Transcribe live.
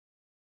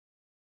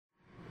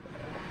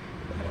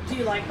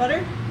you like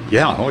butter?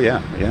 Yeah, oh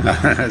yeah.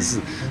 It's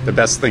the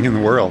best thing in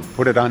the world.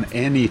 Put it on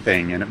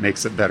anything and it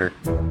makes it better.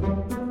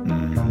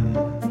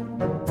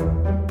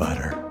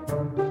 Butter.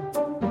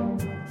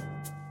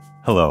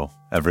 Hello,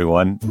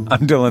 everyone.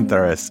 I'm Dylan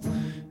Thuris,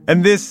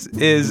 and this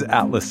is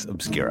Atlas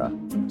Obscura,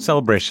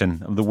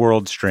 celebration of the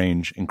world's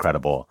strange,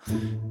 incredible,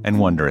 and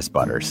wondrous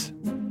butters.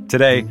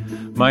 Today,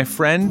 my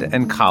friend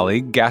and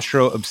colleague,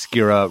 Gastro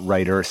Obscura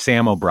writer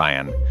Sam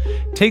O'Brien,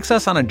 takes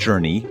us on a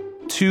journey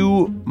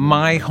to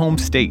my home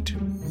state,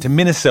 to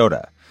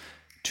Minnesota,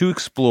 to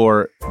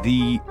explore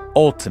the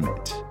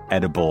ultimate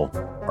edible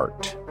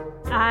art.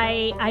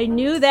 I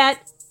knew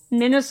that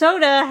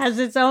Minnesota has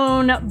its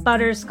own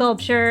butter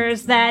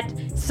sculptures that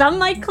some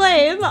might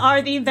claim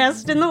are the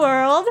best in the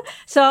world,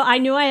 so I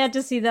knew I had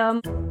to see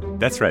them.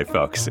 That's right,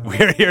 folks.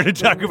 We're here to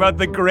talk about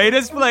the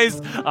greatest place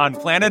on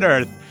planet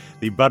Earth,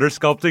 the butter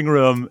sculpting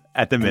room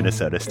at the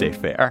Minnesota State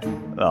Fair.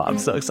 Oh, I'm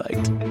so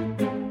psyched.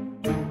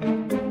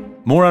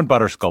 More on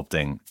butter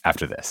sculpting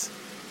after this.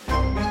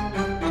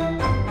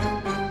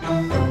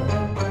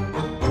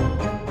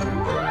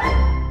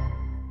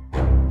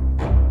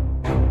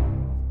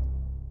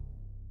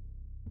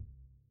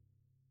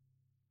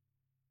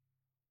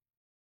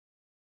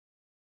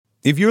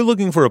 If you're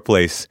looking for a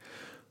place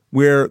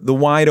where the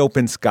wide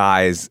open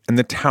skies and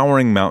the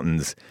towering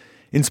mountains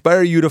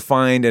inspire you to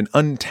find an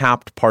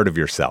untapped part of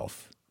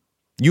yourself,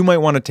 you might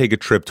want to take a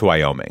trip to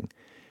Wyoming.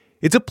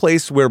 It's a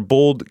place where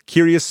bold,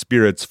 curious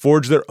spirits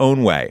forge their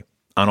own way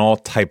on all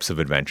types of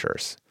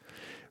adventures.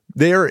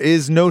 There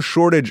is no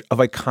shortage of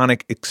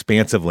iconic,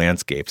 expansive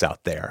landscapes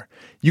out there.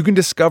 You can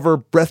discover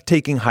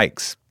breathtaking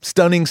hikes,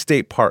 stunning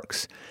state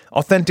parks,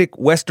 authentic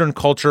Western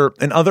culture,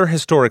 and other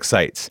historic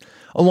sites,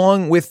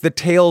 along with the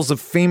tales of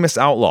famous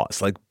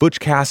outlaws like Butch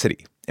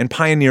Cassidy and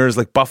pioneers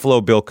like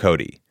Buffalo Bill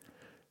Cody.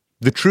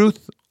 The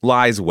truth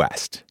lies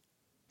west.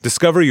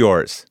 Discover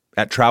yours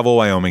at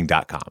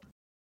travelwyoming.com.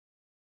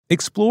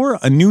 Explore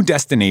a new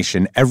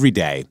destination every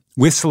day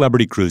with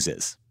Celebrity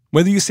Cruises.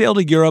 Whether you sail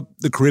to Europe,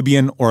 the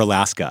Caribbean, or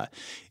Alaska,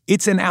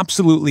 it's an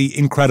absolutely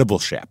incredible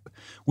ship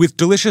with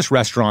delicious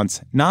restaurants,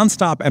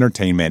 nonstop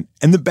entertainment,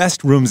 and the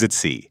best rooms at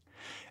sea.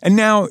 And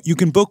now you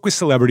can book with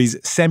Celebrity's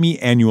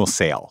semi-annual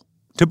sale.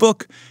 To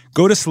book,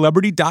 go to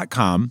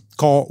Celebrity.com,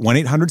 call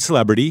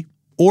 1-800-CELEBRITY,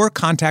 or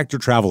contact your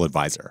travel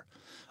advisor.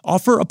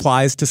 Offer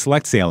applies to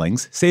select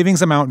sailings.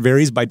 Savings amount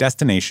varies by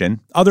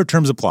destination. Other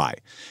terms apply.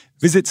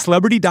 Visit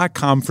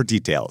Celebrity.com for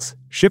details.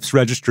 Ships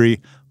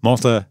registry,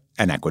 Malta,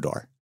 and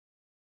Ecuador.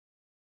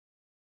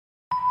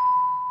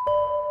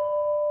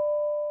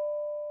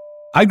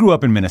 I grew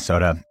up in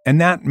Minnesota, and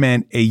that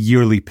meant a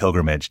yearly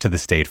pilgrimage to the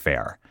state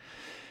fair.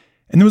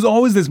 And there was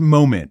always this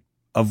moment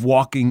of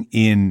walking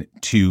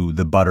into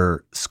the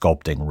butter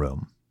sculpting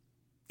room.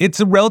 It's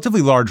a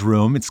relatively large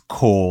room. It's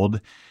cold,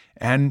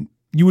 and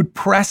you would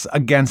press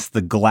against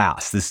the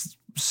glass, this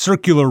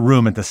circular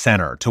room at the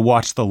center, to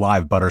watch the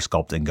live butter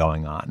sculpting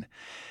going on.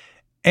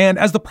 And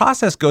as the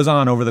process goes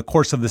on over the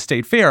course of the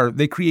state fair,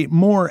 they create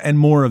more and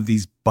more of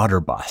these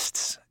butter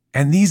busts.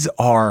 And these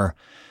are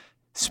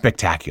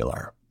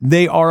spectacular.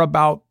 They are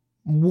about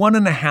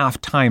 1.5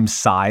 times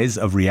size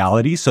of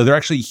reality. So they're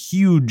actually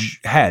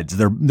huge heads.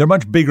 They're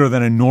much bigger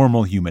than a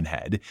normal human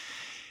head.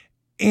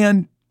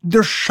 And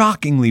they're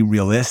shockingly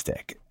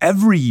realistic.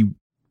 Every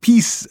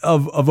piece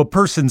of a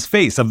person's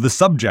face, of the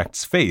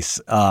subject's face,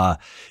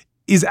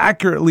 is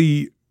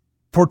accurately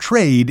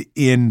portrayed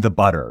in the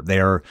butter.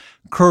 Their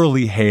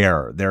curly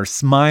hair, their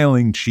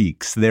smiling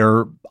cheeks,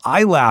 their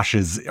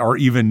eyelashes are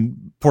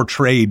even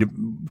portrayed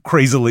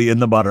crazily in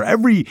the butter.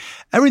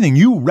 Everything,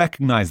 you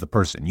recognize the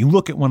person. You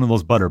look at one of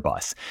those butter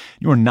busts,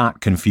 you are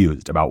not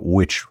confused about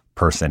which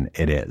person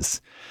it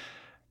is.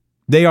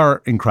 They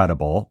are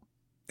incredible.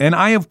 And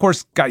I, of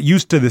course, got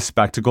used to this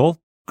spectacle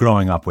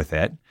growing up with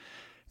it.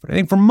 But I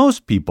think for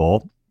most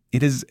people,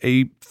 it is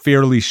a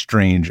fairly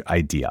strange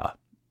idea,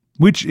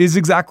 which is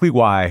exactly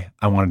why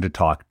I wanted to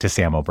talk to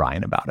Sam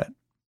O'Brien about it.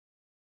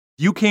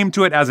 You came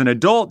to it as an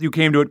adult. You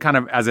came to it kind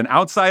of as an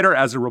outsider,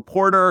 as a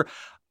reporter.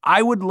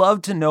 I would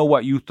love to know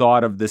what you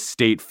thought of the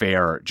state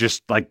fair,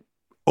 just like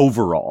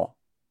overall.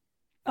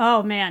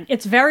 Oh, man,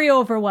 it's very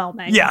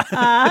overwhelming. Yeah.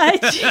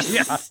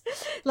 Yeah.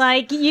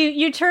 Like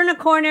you turn a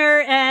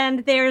corner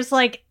and there's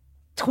like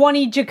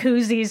 20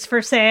 jacuzzis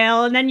for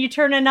sale. And then you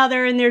turn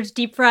another and there's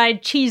deep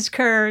fried cheese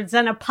curds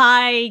and a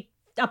pie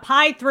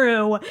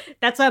through.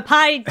 That's a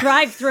pie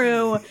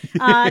drive-through.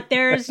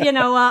 There's,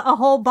 a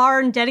whole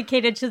barn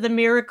dedicated to the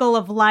miracle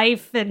of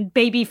life and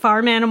baby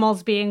farm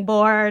animals being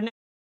born.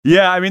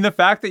 Yeah, I mean, the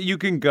fact that you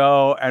can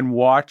go and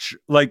watch,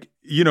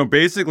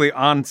 basically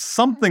on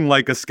something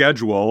like a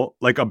schedule,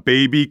 like a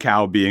baby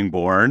cow being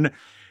born,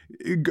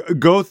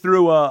 go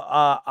through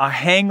a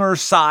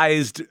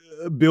hangar-sized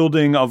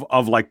building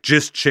of like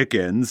just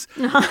chickens,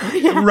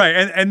 Yeah. Right?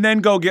 And then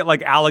go get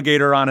like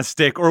alligator on a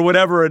stick or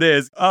whatever it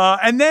is,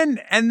 and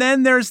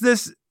then there's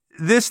this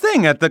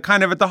thing at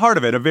the heart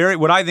of it,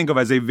 what I think of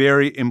as a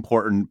very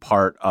important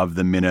part of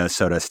the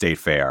Minnesota State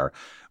Fair,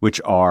 which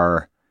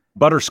are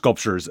butter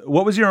sculptures.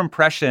 What was your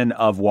impression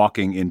of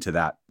walking into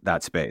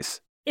that space?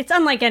 It's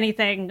unlike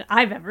anything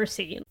I've ever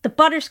seen. The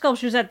butter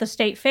sculptures at the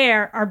State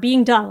Fair are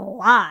being done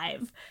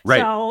live. Right.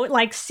 So,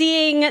 like,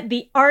 seeing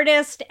the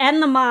artist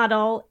and the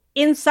model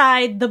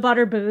inside the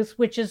butter booth,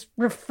 which is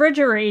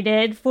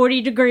refrigerated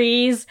 40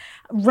 degrees,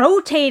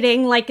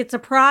 rotating like it's a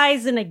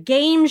prize in a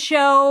game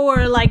show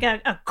or like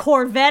a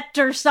Corvette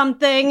or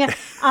something.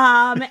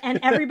 And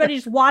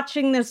everybody's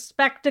watching this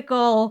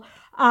spectacle,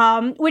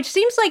 which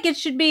seems like it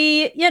should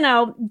be,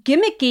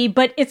 gimmicky,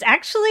 but it's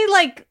actually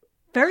like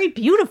very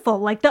beautiful.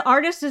 Like the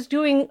artist is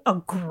doing a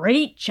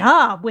great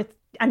job with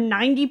a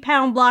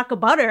 90-pound block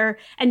of butter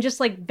and just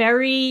like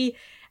very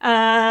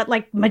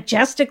like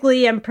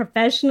majestically and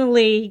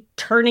professionally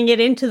turning it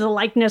into the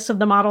likeness of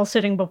the model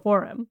sitting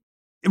before him.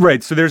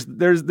 Right. So there's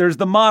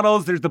the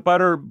models, there's the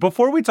butter.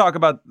 Before we talk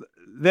about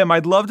them,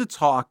 I'd love to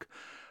talk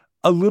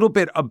a little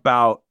bit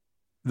about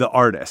the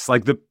artists,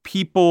 like the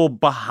people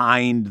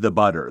behind the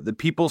butter, the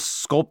people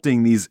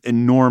sculpting these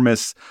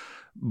enormous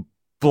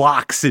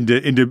blocks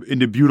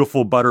into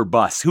beautiful butter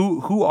busts.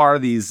 Who are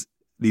these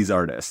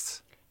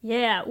artists?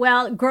 Yeah.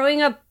 Well,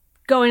 growing up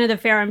going to the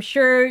fair, I'm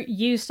sure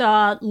you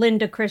saw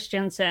Linda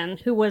Christensen,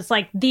 who was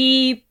like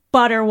the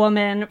butter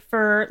woman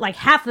for like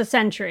half a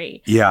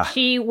century. Yeah.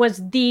 She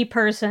was the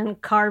person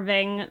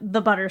carving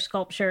the butter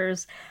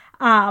sculptures.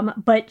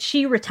 But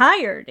she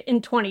retired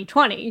in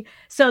 2020.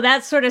 So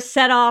that sort of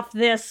set off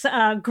this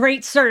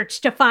great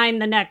search to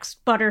find the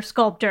next butter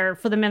sculptor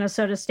for the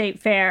Minnesota State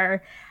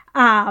Fair.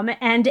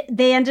 And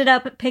they ended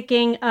up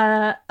picking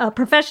a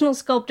professional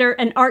sculptor,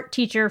 an art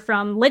teacher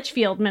from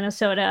Litchfield,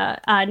 Minnesota,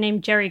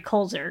 named Jerry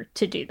Colzer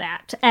to do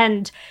that.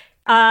 And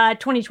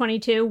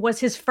 2022 was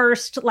his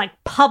first like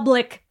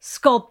public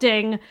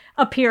sculpting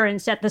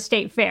appearance at the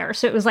State Fair.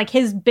 So it was like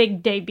his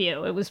big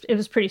debut. It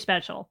was pretty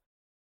special.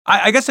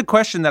 I guess a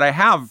question that I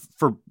have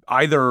for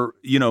either,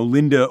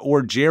 Linda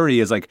or Jerry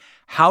is like,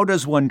 how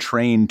does one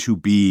train to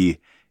be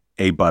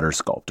a butter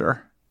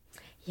sculptor?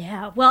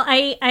 Yeah, well,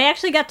 I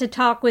actually got to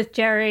talk with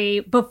Jerry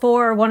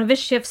before one of his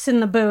shifts in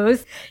the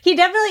booth.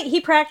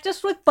 He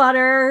practiced with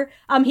butter.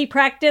 He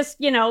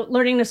practiced,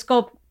 learning to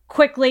sculpt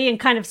quickly and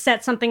kind of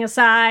set something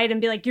aside and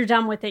be like, you're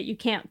done with it. You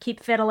can't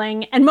keep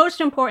fiddling. And most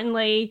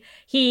importantly,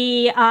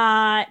 he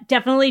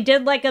definitely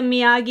did like a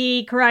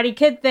Miyagi Karate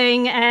Kid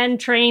thing and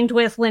trained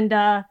with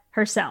Linda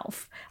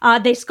herself.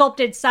 They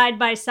sculpted side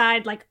by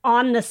side, like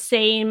on the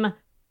same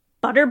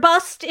butter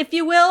bust, if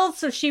you will.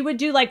 So she would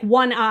do like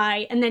one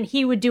eye and then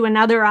he would do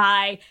another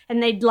eye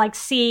and they'd like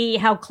see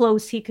how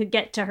close he could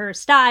get to her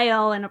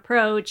style and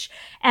approach.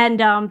 And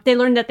they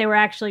learned that they were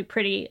actually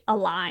pretty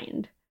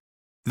aligned.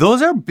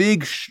 Those are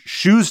big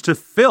shoes to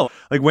fill.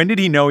 Like, when did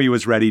he know he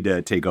was ready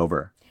to take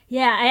over?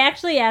 Yeah, I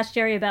actually asked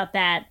Jerry about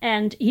that.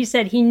 And he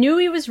said he knew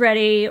he was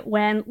ready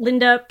when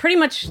Linda pretty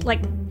much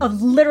like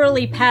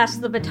literally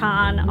passed the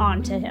baton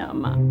on to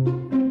him.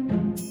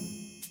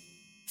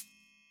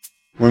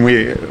 When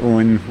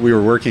we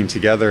were working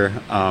together,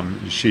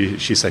 she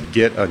said,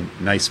 "Get a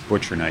nice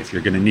butcher knife.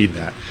 You're going to need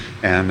that."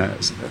 And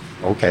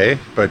okay,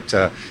 but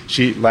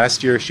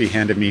last year she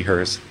handed me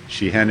hers.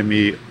 She handed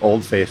me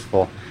Old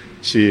Faithful.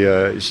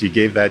 She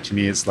gave that to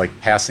me. It's like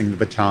passing the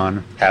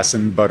baton,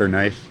 passing the butter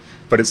knife,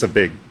 but it's a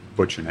big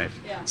butcher knife.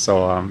 Yeah.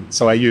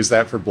 So I use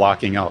that for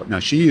blocking out. Now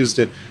she used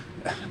it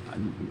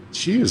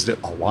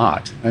a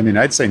lot. I mean,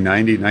 I'd say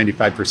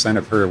 95%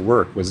 of her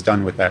work was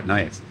done with that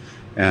knife,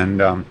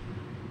 and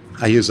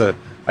I use a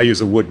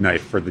wood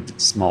knife for the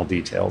small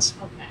details,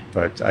 okay.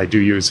 But I do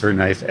use her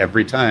knife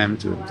every time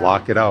to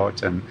block it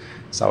out, and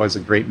it's always a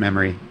great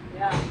memory.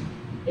 Yeah.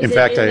 In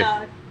fact,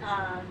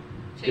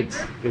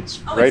 it's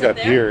right up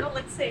here. Oh,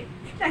 let's see.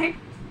 Okay.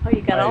 Oh,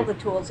 you got all the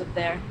tools up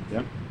there.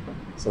 Yep.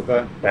 So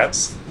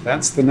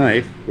that's the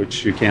knife,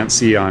 which you can't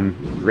see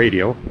on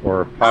radio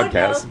or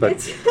podcast,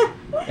 but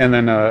and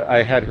then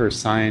I had her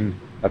sign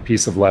a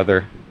piece of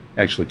leather,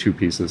 actually 2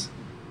 pieces.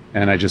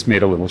 And I just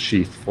made a little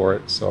sheath for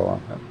it.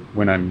 So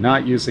when I'm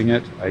not using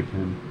it, I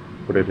can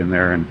put it in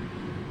there and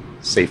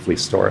safely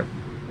store it.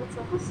 That's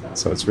awesome.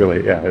 So it's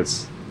really,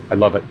 I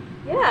love it.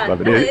 Yeah.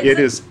 Love it. No, It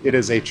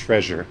is a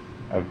treasure,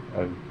 a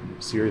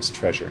serious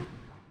treasure.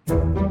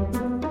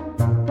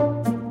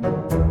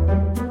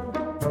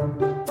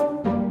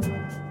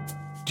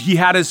 He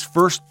had his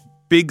first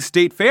big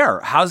state fair.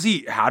 How'd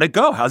it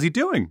go? How's he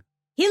doing?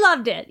 He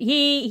loved it.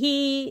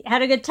 He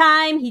had a good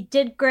time. He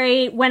did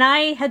great. When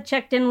I had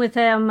checked in with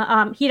him,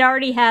 he'd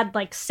already had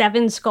like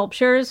 7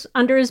 sculptures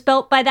under his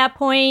belt by that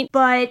point.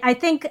 But I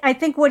think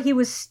what he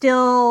was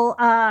still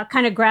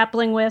kind of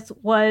grappling with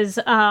was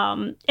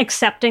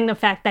accepting the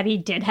fact that he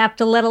did have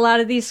to let a lot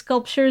of these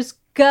sculptures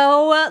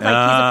go. Like, he's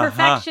a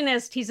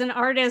perfectionist. He's an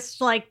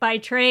artist, like, by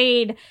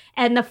trade.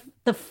 And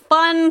the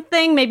fun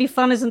thing, maybe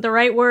fun isn't the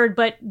right word,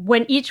 but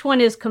when each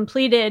one is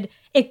completed,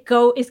 it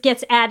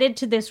gets added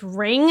to this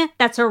ring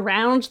that's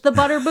around the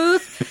butter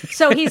booth.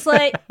 So he's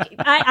like,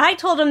 I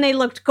told him they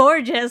looked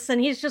gorgeous, and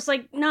he's just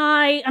like, no,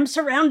 I'm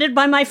surrounded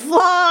by my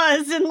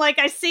flaws, and like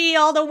I see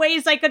all the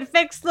ways I could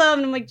fix them.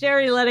 And I'm like,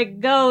 Jerry, let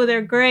it go.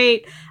 They're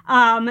great.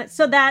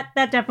 So that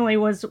definitely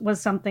was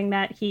something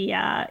that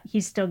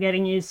he's still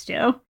getting used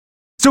to.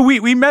 So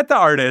we met the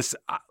artist.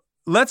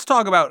 let's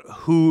talk about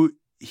who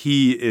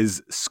he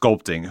is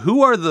sculpting.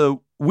 Who are the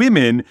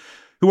women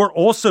who are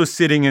also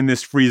sitting in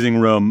this freezing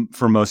room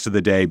for most of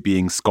the day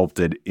being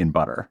sculpted in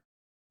butter?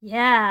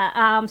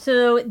 Yeah,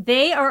 so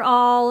they are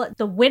all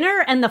the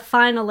winner and the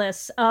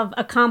finalists of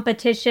a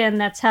competition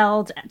that's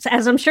held,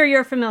 as I'm sure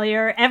you're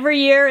familiar, every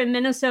year in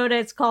Minnesota.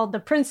 It's called the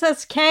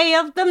Princess K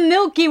of the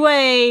Milky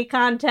Way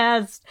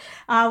contest,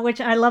 which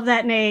I love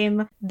that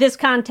name. This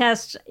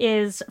contest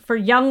is for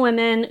young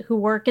women who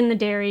work in the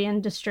dairy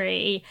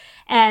industry,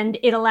 and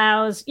it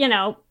allows,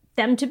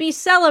 them to be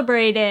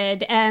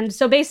celebrated. And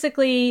so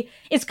basically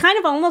it's kind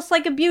of almost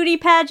like a beauty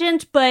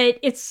pageant, but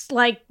it's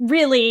like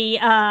really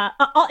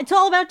it's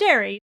all about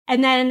dairy.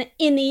 And then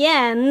in the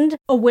end,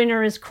 a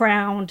winner is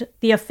crowned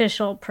the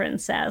official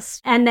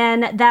princess, and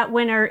then that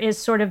winner is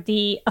sort of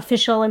the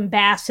official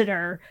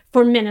ambassador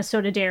for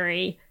Minnesota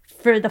Dairy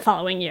for the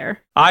following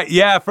year.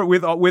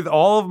 With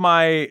all of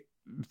my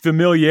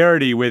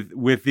familiarity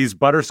with these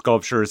butter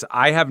sculptures,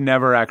 I have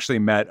never actually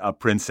met a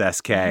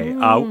Princess K.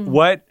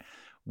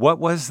 What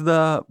was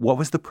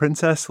the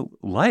princess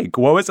like?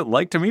 What was it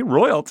like to meet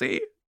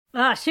royalty?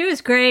 She was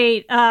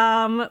great.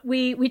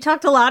 We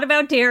talked a lot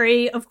about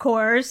dairy, of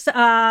course.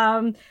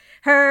 Her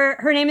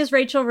name is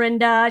Rachel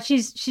Rinda.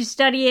 She's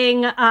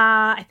studying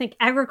I think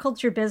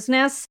agriculture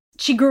business.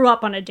 She grew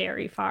up on a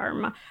dairy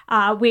farm.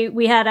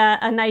 We had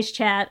a nice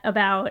chat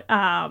about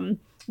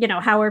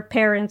how her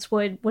parents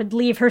would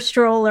leave her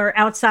stroller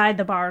outside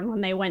the barn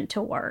when they went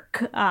to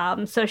work.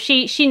 So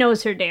she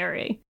knows her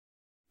dairy.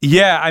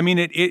 Yeah, I mean,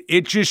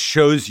 it just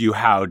shows you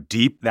how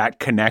deep that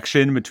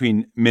connection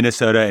between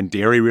Minnesota and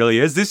dairy really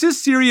is. This is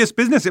serious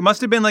business. It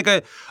must have been like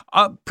a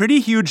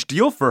pretty huge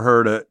deal for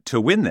her to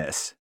win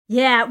this.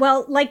 Yeah,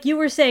 well, like you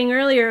were saying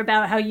earlier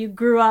about how you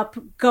grew up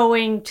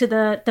going to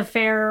the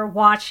fair,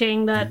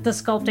 watching the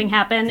sculpting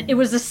happen, it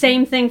was the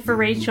same thing for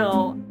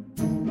Rachel.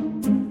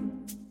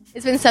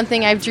 It's been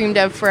something I've dreamed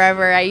of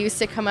forever. I used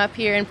to come up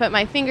here and put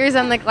my fingers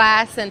on the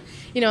glass and,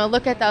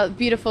 look at the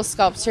beautiful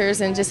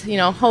sculptures and just,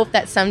 hope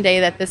that someday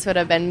that this would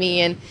have been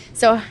me. And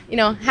so,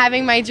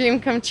 having my dream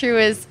come true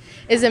is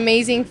an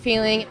amazing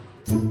feeling.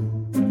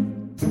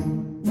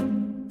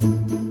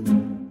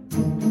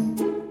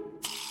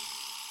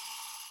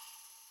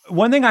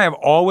 One thing I have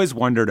always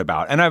wondered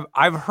about, and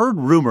I've heard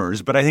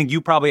rumors, but I think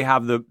you probably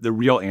have the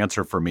real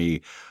answer for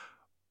me.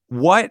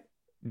 What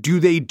do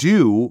they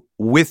do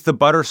with the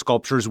butter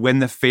sculptures when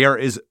the fair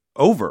is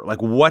over?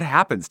 Like, what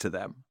happens to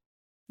them?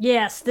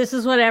 Yes, this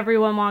is what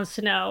everyone wants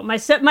to know.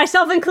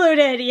 Myself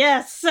included,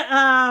 yes.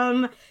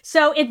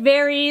 So it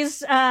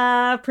varies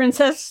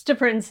princess to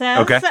princess.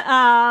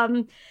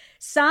 Okay.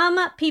 Some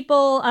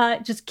people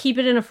just keep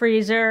it in a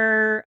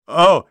freezer.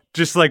 Oh,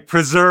 just like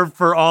preserved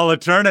for all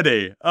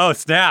eternity. Oh,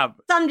 snap.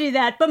 Some do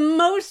that, but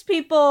most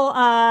people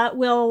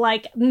will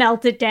like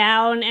melt it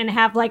down and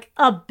have like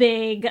a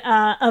big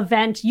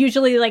event.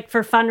 Usually like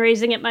for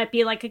fundraising, it might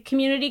be like a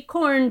community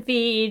corn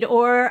feed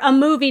or a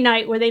movie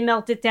night where they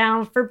melt it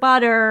down for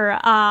butter.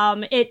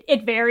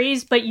 It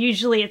varies, but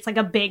usually it's like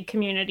a big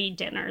community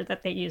dinner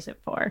that they use it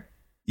for.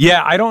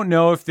 Yeah, I don't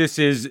know if this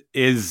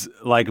is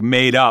like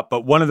made up,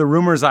 but one of the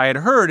rumors I had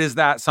heard is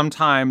that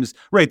sometimes,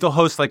 right, they'll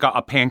host like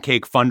a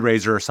pancake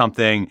fundraiser or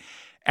something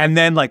and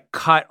then like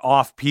cut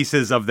off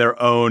pieces of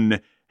their own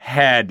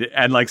head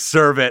and like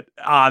serve it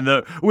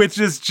which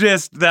is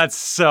just, that's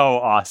so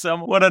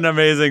awesome. What an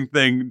amazing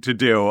thing to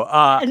do.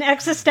 An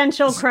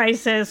existential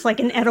crisis, like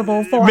an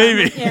edible form.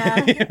 Maybe,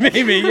 yeah.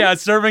 Maybe, yeah.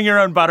 Serving your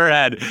own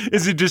butterhead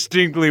is a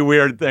distinctly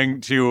weird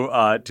thing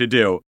to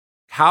do.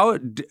 How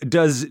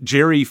does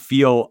Jerry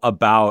feel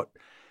about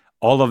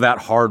all of that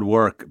hard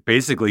work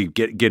basically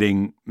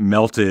getting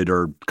melted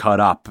or cut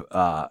up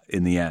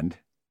in the end?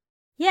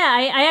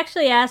 Yeah, I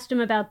actually asked him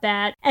about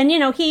that. And,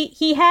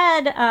 he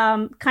had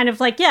kind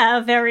of like,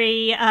 a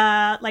very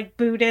like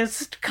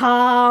Buddhist,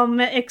 calm,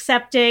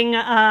 accepting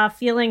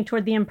feeling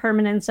toward the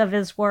impermanence of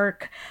his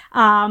work.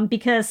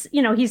 Because,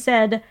 he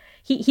said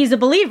he's a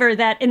believer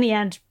that in the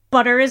end,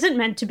 butter isn't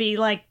meant to be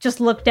like just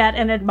looked at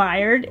and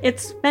admired.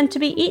 It's meant to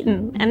be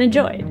eaten and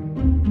enjoyed.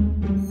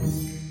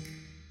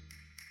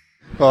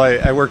 Well,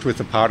 I worked with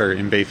a potter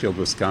in Bayfield,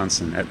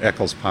 Wisconsin at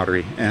Eccles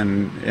Pottery,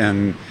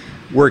 and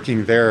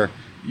working there,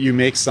 you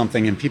make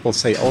something and people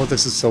say, oh,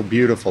 this is so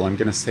beautiful, I'm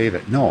going to save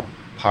it. No,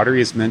 pottery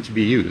is meant to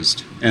be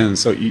used. And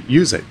so you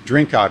use it,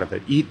 drink out of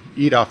it,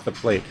 eat off the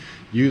plate,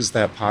 use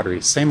that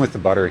pottery. Same with the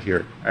butter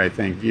here, I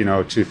think,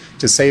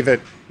 to save it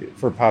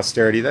for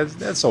posterity,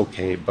 that's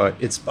okay, but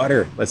it's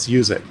butter. Let's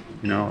use it.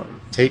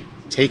 Take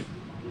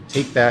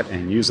that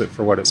and use it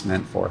for what it's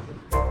meant for.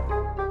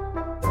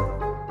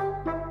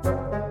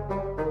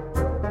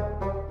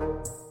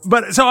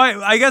 But so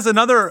I guess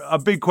a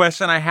big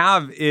question I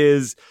have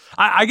is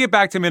I get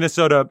back to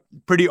Minnesota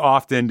pretty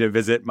often to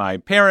visit my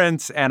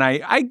parents, and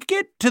I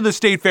get to the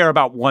state fair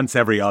about once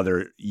every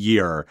other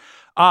year.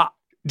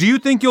 Do you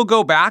think you'll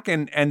go back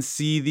and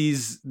see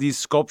these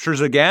sculptures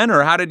again,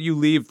 or how did you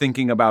leave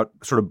thinking about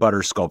sort of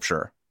butter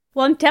sculpture?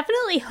 Well, I'm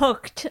definitely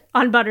hooked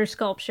on butter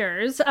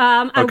sculptures.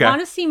 I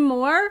want to see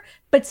more,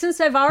 But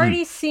since I've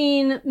already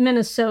seen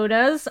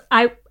Minnesota's,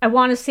 I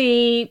want to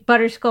see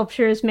butter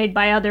sculptures made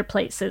by other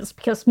places,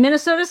 because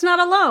Minnesota's not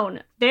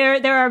alone.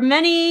 There are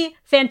many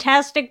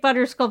fantastic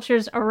butter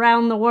sculptures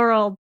around the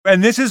world.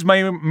 And this is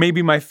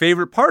maybe my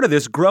favorite part of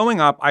this. Growing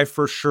up, I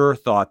for sure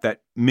thought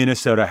that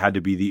Minnesota had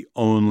to be the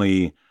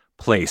only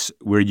place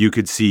where you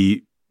could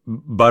see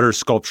butter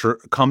sculpture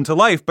come to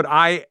life, but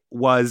I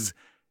was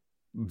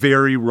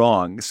very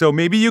wrong. So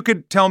maybe you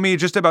could tell me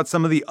just about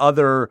some of the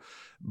other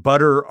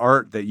butter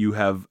art that you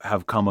have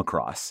come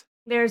across.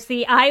 There's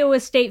the Iowa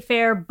State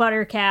Fair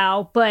butter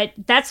cow, but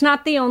that's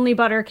not the only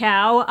butter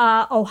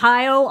cow.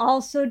 Ohio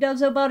also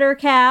does a butter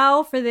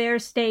cow for their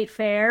state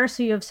fair,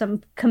 so you have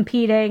some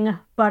competing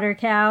butter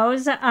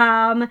cows.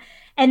 And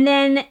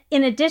then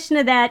in addition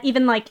to that,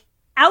 even like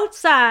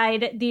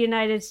outside the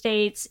United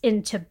States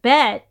in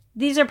Tibet,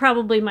 these are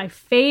probably my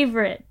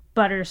favorite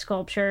butter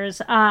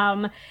sculptures.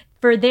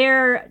 For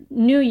their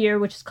New Year,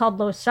 which is called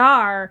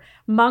Losar,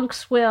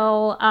 monks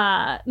will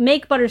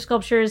make butter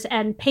sculptures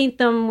and paint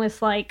them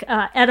with like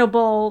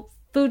edible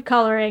food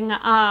coloring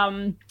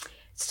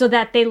so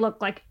that they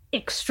look like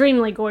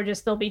extremely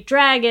gorgeous. There'll be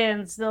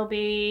dragons, there'll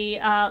be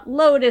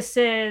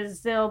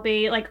lotuses, there'll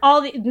be like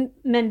all the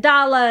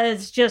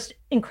mandalas, just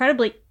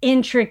incredibly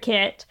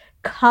intricate,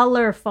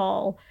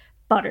 colorful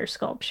butter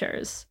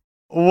sculptures.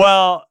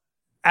 Well,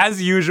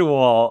 as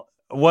usual,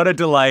 what a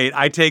delight.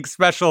 I take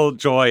special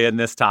joy in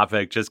this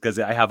topic just because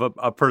I have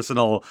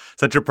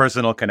such a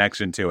personal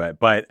connection to it.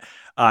 But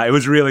it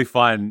was really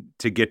fun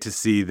to get to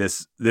see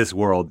this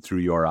world through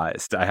your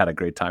eyes. I had a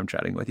great time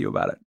chatting with you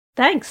about it.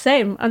 Thanks,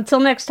 same.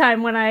 Until next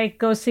time when I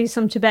go see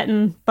some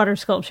Tibetan butter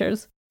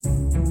sculptures.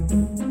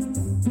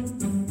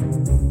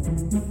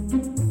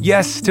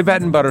 Yes,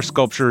 Tibetan butter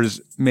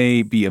sculptures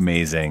may be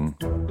amazing.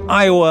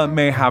 Iowa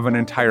may have an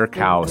entire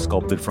cow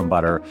sculpted from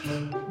butter,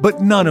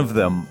 but none of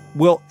them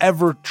will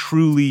ever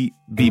truly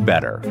be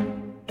better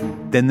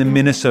than the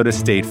Minnesota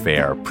State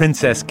Fair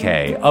Princess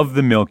K of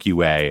the Milky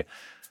Way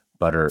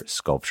butter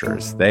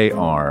sculptures. They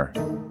are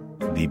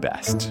the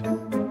best.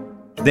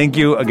 Thank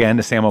you again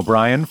to Sam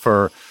O'Brien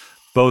for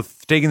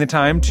both taking the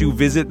time to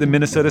visit the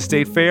Minnesota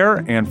State Fair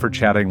and for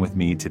chatting with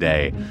me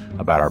today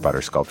about our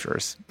butter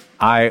sculptures.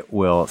 I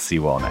will see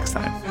you all next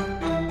time.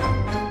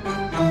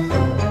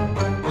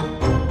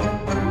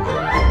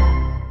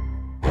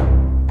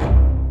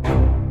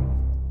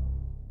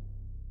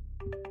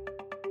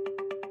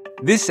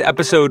 This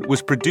episode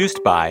was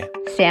produced by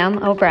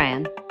Sam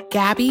O'Brien,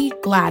 Gabby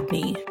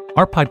Gladney.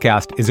 Our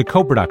podcast is a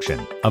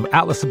co-production of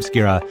Atlas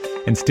Obscura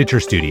and Stitcher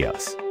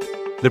Studios.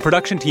 The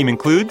production team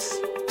includes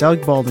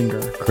Doug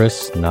Baldinger,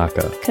 Chris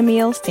Naka,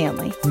 Camille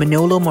Stanley,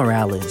 Manolo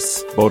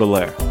Morales,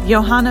 Baudelaire,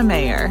 Johanna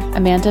Mayer,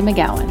 Amanda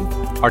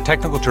McGowan. Our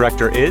technical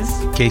director is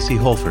Casey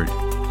Holford,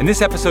 and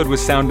this episode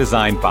was sound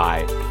designed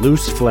by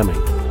Luce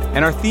Fleming.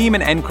 And our theme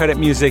and end credit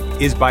music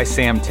is by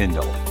Sam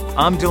Tyndall.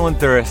 I'm Dylan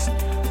Thuris,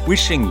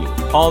 wishing you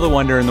all the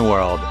wonder in the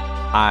world.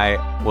 I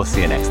will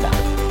see you next time.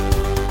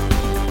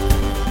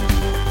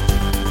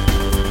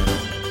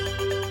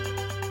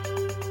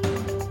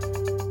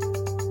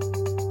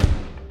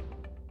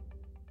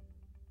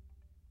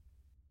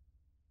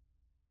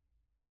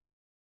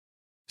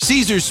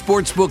 Caesars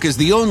Sportsbook is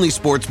the only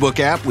sportsbook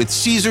app with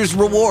Caesars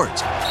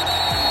Rewards.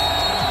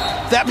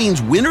 That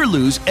means win or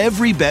lose,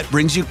 every bet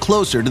brings you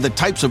closer to the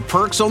types of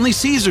perks only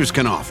Caesars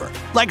can offer.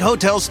 Like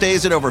hotel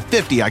stays at over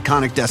 50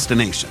 iconic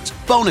destinations,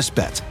 bonus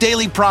bets,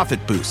 daily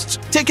profit boosts,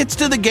 tickets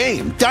to the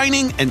game,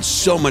 dining, and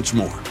so much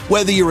more.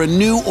 Whether you're a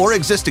new or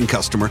existing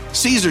customer,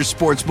 Caesars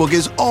Sportsbook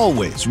is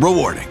always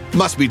rewarding.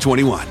 Must be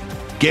 21.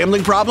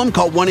 Gambling problem?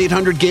 Call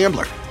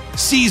 1-800-GAMBLER.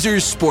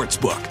 Caesars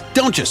Sportsbook.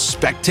 Don't just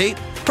spectate,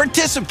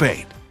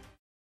 participate.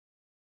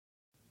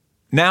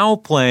 Now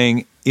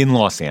playing in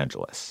Los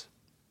Angeles.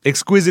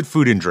 Exquisite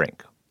food and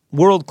drink,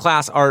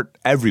 world-class art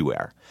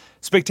everywhere,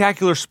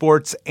 spectacular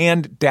sports,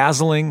 and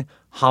dazzling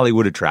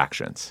Hollywood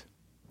attractions.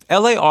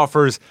 LA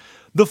offers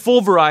the full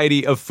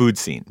variety of food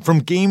scene, from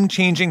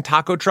game-changing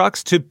taco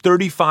trucks to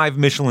 35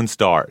 Michelin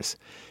stars.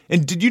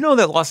 And did you know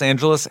that Los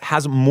Angeles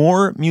has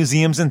more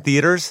museums and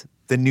theaters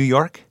than New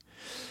York?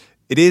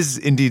 It is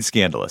indeed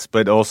scandalous,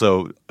 but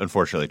also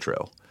unfortunately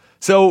true.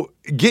 So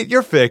get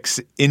your fix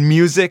in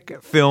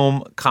music,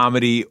 film,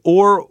 comedy,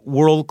 or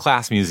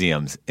world-class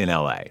museums in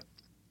LA.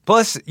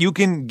 Plus, you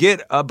can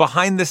get a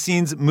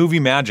behind-the-scenes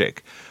movie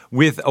magic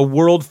with a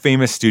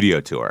world-famous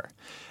studio tour.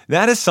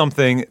 That is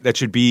something that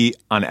should be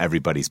on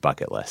everybody's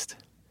bucket list.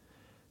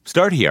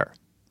 Start here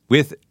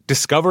with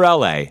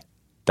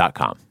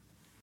discoverla.com.